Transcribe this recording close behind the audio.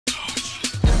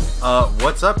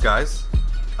What's up, guys?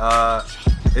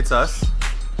 It's us,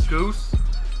 Goose.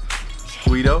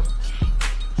 Guido.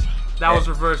 That was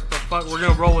reversed, but fuck, we're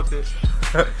gonna roll with it.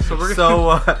 So we're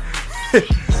gonna.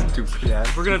 Stupid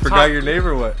ass. We're gonna forgot your name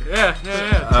or what? Yeah.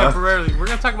 Temporarily, we're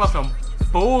gonna talk about some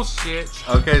bullshit.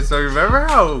 Okay, so remember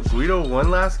how Guido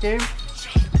won last game?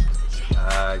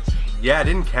 Yeah, it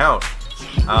didn't count.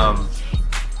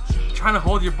 Trying to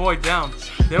hold your boy down.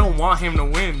 They don't want him to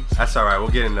win. That's all right. We'll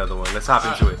get another one. Let's hop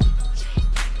into it.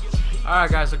 All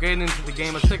right, guys. So getting into the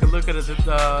game, let's take a look at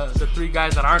the three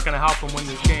guys that aren't gonna help him win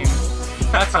this game.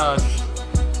 That's us.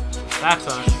 That's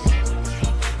us.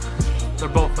 They're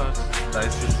both us.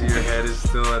 Nice to see your head is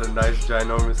still at a nice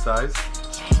ginormous size.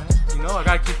 You know, I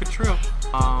gotta keep it true. You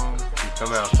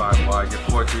come out 5 wide. Your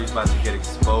 4-3 is about to get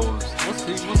exposed. We'll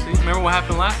see. We'll see. Remember what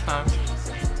happened last time?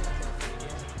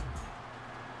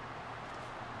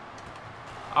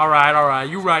 All right.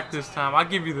 You right this time. I'll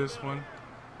give you this one.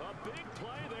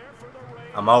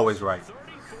 I'm always right.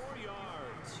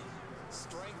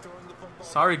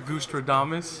 Sorry,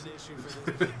 Goostradamus.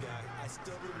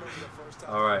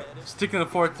 All right. Sticking to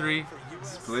 4-3.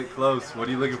 Split close. What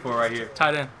are you looking for right here?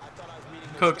 Tight end.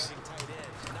 Cooks.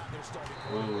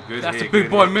 Ooh, good That's hit, a big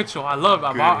boy, hit. Mitchell. I love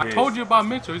him. I told you about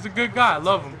Mitchell. He's a good guy. I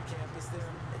love him.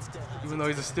 Even though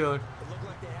he's a Steeler.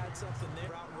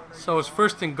 So it's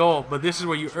 1st and goal, but this is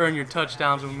where you earn your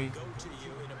touchdowns with me.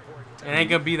 It ain't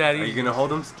going to be that easy. Are you going to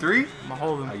hold him to 3? I'm going to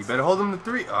hold him. You better hold him to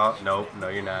 3. Oh, no,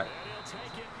 you're not.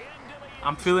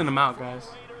 I'm feeling him out, guys.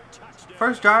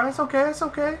 First drive, it's okay, it's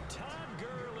okay.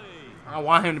 I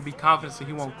want him to be confident so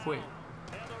he won't quit.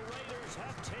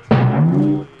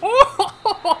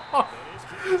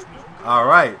 All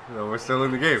right, so we're still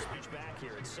in the game.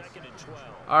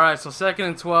 All right, so 2nd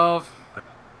and 12.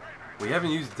 We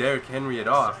haven't used Derrick Henry at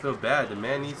all. I feel bad. The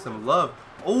man needs some love.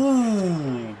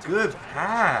 Ooh, good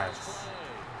pass.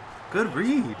 Good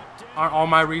read. Aren't all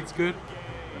my reads good?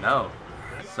 No.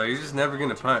 So you're just never going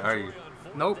to punt, are you?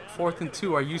 Nope, 4th and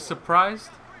 2. Are you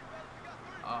surprised?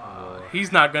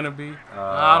 He's not going to be.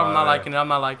 I'm not liking it. I'm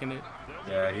not liking it.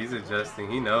 Yeah, he's adjusting.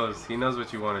 He knows. He knows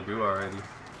what you want to do already.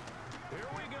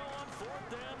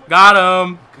 Got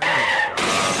him. Good job.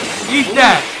 Eat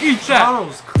that. Eat that.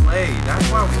 Charles Clay. That's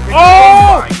why we picked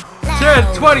Oh! him.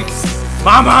 10, 20.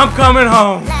 Mama, I'm coming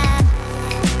home.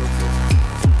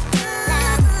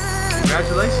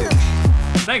 Congratulations.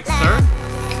 Thanks, sir.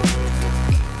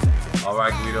 All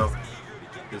right, Guido.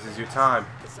 This is your time.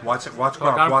 Watch it. Watch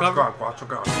Gronk. Watch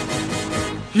Gronk.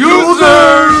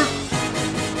 User!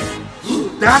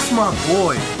 That's my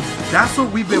boy. That's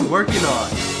what we've been working on.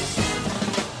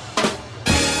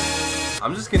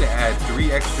 I'm just gonna add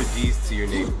 3 extra D's to your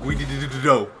name,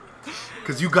 Guido,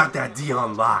 because you got that D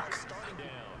on lock.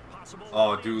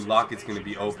 Oh, dude, Lockett's gonna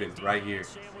be open right here.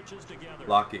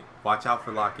 Lockett, watch out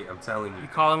for Lockett. I'm telling you. You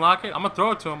calling Lockett? I'm gonna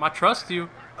throw it to him. I trust you.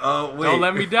 Oh, wait. Don't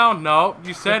let me down. No,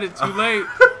 you said it too late.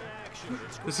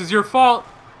 This is your fault.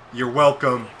 You're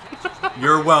welcome.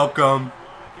 You're welcome.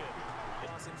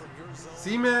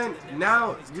 See, man,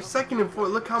 now you're 2nd and 4.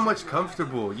 Look how much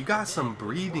comfortable. You got some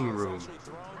breathing room.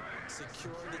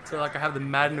 I feel like I have the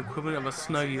Madden equivalent of a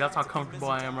Snuggie. That's how comfortable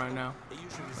I am right now.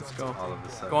 Let's go. All of a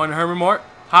sudden. Going to Herman Mort.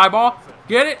 High ball.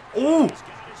 Get it. Ooh.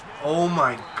 Oh,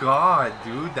 my God,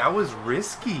 dude. That was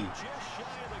risky.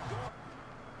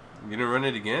 You gonna run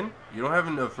it again? You don't have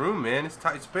enough room, man. It's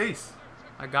tight space.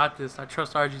 I got this. I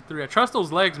trust RG3. I trust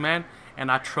those legs, man.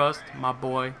 And I trust my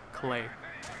boy, Clay.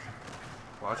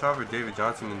 Watch out for David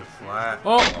Johnson in the flat.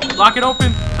 Oh, lock it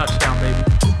open. Touchdown, baby.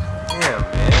 Damn,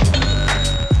 man.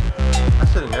 I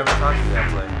should have never talked to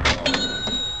that play.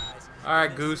 All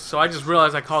right, Goose. So I just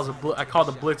realized I called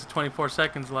the blitz with 24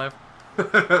 seconds left.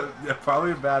 Yeah,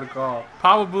 probably a bad call.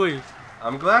 Probably.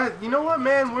 I'm glad. You know what,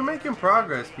 man? We're making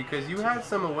progress because you had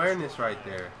some awareness right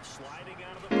there.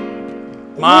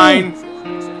 Mine.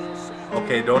 Ooh.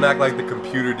 Okay, don't act like the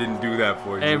computer didn't do that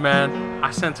for you. Hey, man.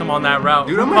 I sent him on that route.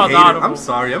 Dude, I'm a hater. I'm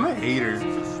sorry. I'm a hater.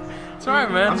 It's all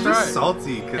right, man. I'm just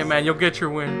salty. Hey, man, you'll get your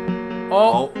win.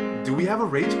 Oh, do we have a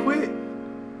rage quit?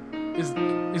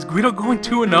 Is Guido going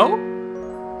 2-0?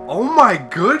 Oh, my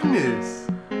goodness.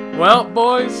 Well,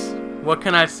 boys, what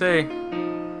can I say?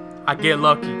 I get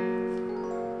lucky.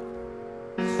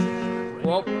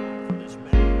 Well,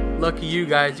 lucky you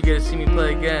guys. You get to see me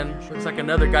play again. Looks like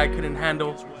another guy couldn't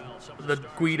handle the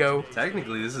Guido.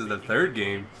 Technically, this is the 3rd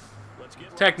game.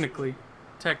 Technically.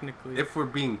 If we're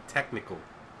being technically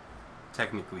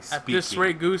speaking. At this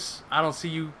rate, Goose, I don't see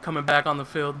you coming back on the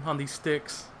field on these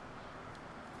sticks.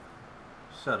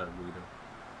 Shut up, Guido.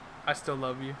 I still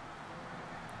love you.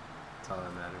 That's all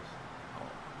that matters.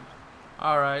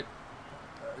 All right.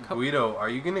 Guido, are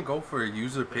you gonna go for a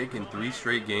user pick in 3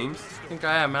 straight games? I think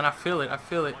I am, man. I feel it. I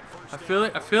feel it. I feel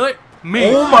it. I feel it.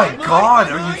 Me. Oh my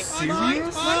God! Are you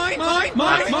serious?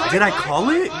 Did I call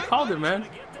it? You called it, man.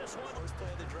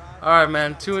 All right,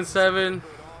 man. 2 and 7.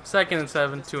 2nd and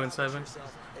 7. 2 and 7.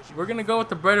 We're gonna go with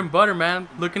the bread and butter, man.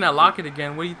 Looking at Lockett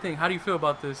again. What do you think? How do you feel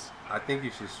about this? I think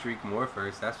you should streak more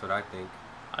first. That's what I think.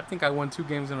 I think I won 2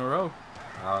 games in a row.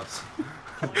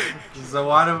 So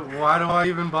why do I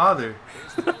even bother?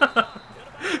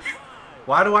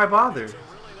 Why do I bother?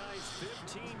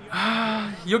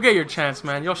 You'll get your chance,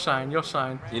 man. You'll shine. You'll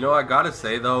shine. You know, I gotta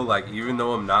say though, like even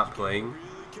though I'm not playing,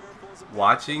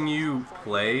 watching you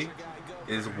play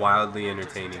is wildly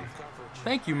entertaining.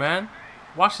 Thank you, man.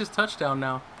 Watch this touchdown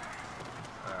now.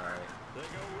 All right,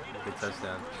 good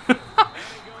touchdown.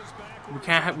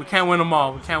 We can't win them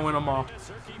all. We can't win them all.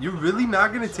 You're really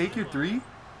not gonna take your 3?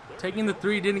 Taking the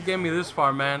 3 didn't get me this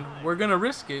far, man. We're gonna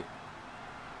risk it.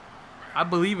 I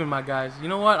believe in my guys. You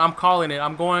know what? I'm calling it.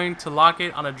 I'm going to lock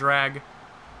it on a drag.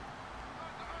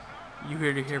 You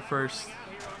heard it here first.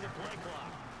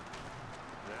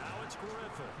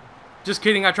 Just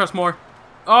kidding. I trust more.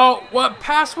 Oh, what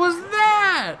pass was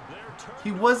that?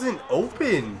 He wasn't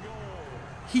open.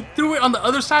 He threw it on the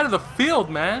other side of the field,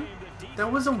 man.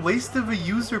 That was a waste of a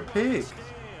user pick.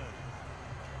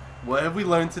 What have we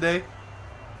learned today?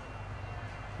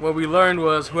 What we learned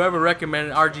was whoever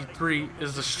recommended RG3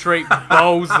 is a straight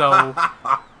bozo.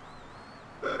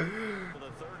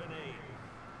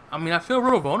 I mean, I feel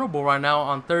real vulnerable right now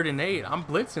on 3rd and 8. I'm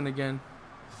blitzing again.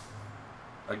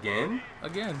 Again?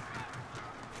 Again.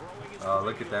 Oh,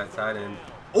 look at that tight end.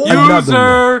 Oh,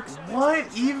 user! What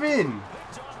even?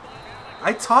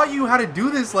 I taught you how to do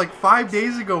this like 5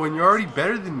 days ago and you're already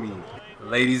better than me.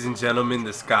 Ladies and gentlemen,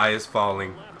 the sky is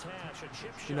falling.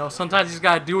 You know, sometimes you just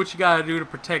gotta do what you gotta do to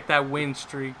protect that win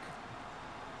streak.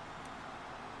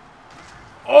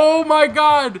 Oh my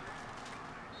God!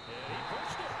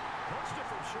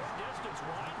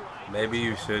 Maybe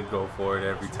you should go for it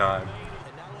every time.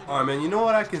 Alright, man, you know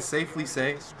what I can safely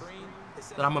say?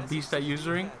 That I'm a beast at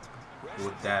usering?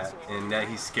 With that, and that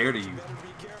he's scared of you.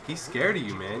 He's scared of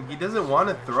you, man. He doesn't want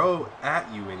to throw at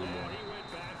you anymore.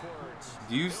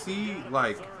 Do you see,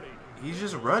 like, he's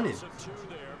just running.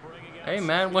 Hey,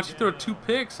 man, once you throw 2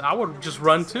 picks, I would just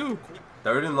run too.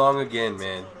 3rd and long again,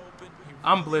 man.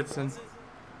 I'm blitzing.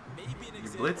 You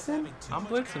blitzing? I'm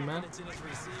blitzing, man.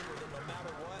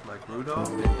 Like Rudolph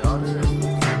and Donner.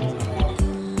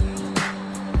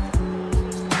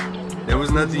 There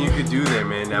was nothing you could do there,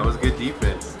 man. That was good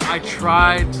defense. I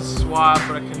tried to swap,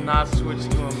 but I could not switch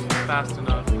to him fast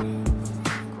enough.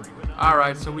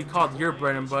 Alright, so we called your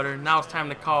bread and butter. Now it's time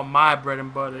to call my bread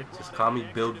and butter. Just call me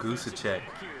Bill Goosacek.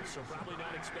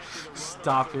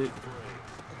 Stop it.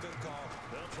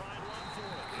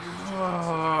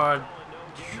 God.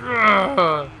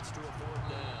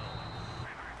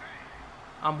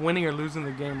 I'm winning or losing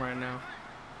the game right now.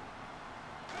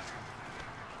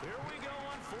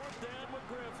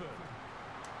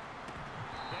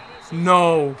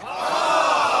 No.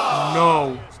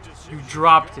 No. You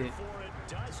dropped it.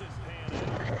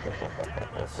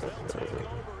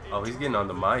 Oh, he's getting on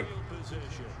the mic.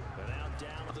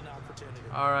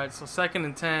 Alright, so 2nd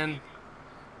and 10.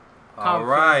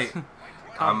 Alright.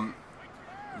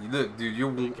 Look, dude,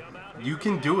 you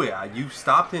can do it. You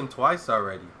stopped him twice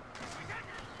already.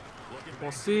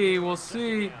 We'll see. We'll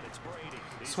see.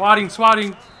 Swatting,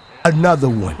 swatting. Another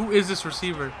one. Who is this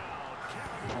receiver?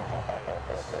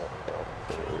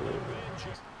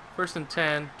 1st and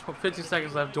 10. 15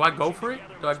 seconds left. Do I go for it?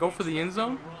 Do I go for the end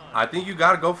zone? I think you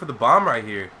got to go for the bomb right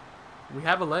here. We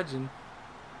have a legend.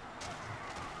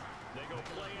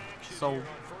 So,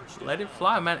 let it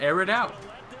fly, man. Air it out.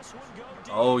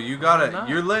 Oh, you gotta.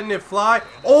 You're letting it fly.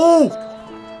 Oh!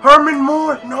 Herman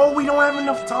Moore! No, we don't have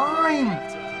enough time!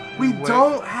 We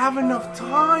don't have enough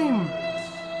time!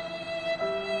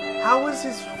 How is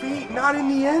his feet not in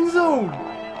the end zone?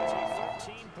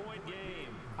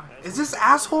 Is this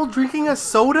asshole drinking a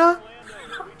soda?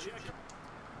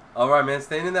 Alright, man.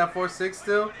 Staying in that 4-6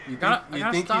 still? You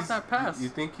think stop that pass. You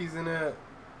think he's in a...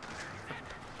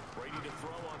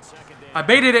 I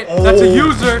baited it. Oh. That's a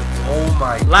user. Oh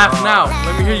my God. Laugh now.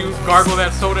 Let me hear you gargle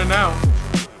that soda now.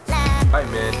 Alright,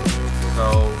 man.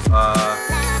 So,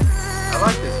 I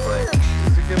like this play.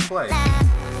 It's a good play.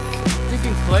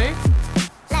 Thinking Clay?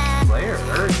 Clay or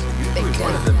Ertz? Usually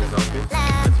one of them is open.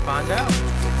 Let's find out.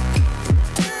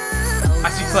 I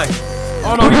see Clay.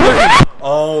 Oh no, he's looking.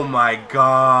 Oh my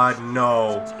God,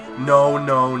 no. No,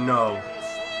 no, no.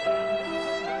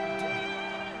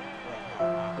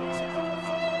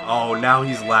 Oh, now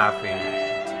he's laughing.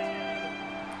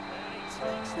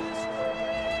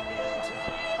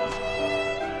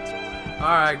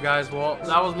 Alright, guys. Well,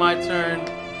 that was my turn.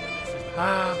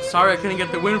 Sorry I couldn't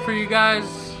get the win for you guys.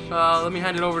 Let me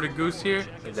hand it over to Goose here.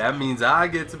 That means I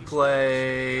get to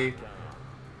play.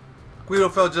 Guido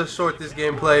fell just short this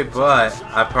gameplay, but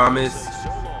I promise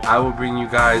I will bring you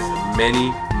guys many,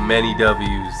 many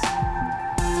W's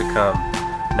to come.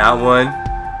 Not 1,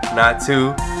 not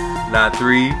 2, not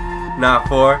 3, not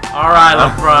 4. Alright,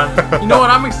 LeBron. You know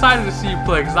what? I'm excited to see you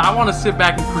play because I want to sit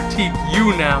back and critique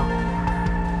you now.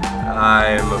 I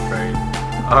am afraid.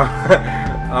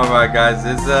 Alright, guys.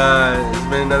 It's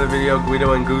been another video.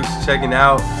 Guido and Goose checking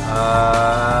out.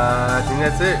 I think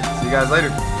that's it. See you guys later.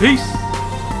 Peace.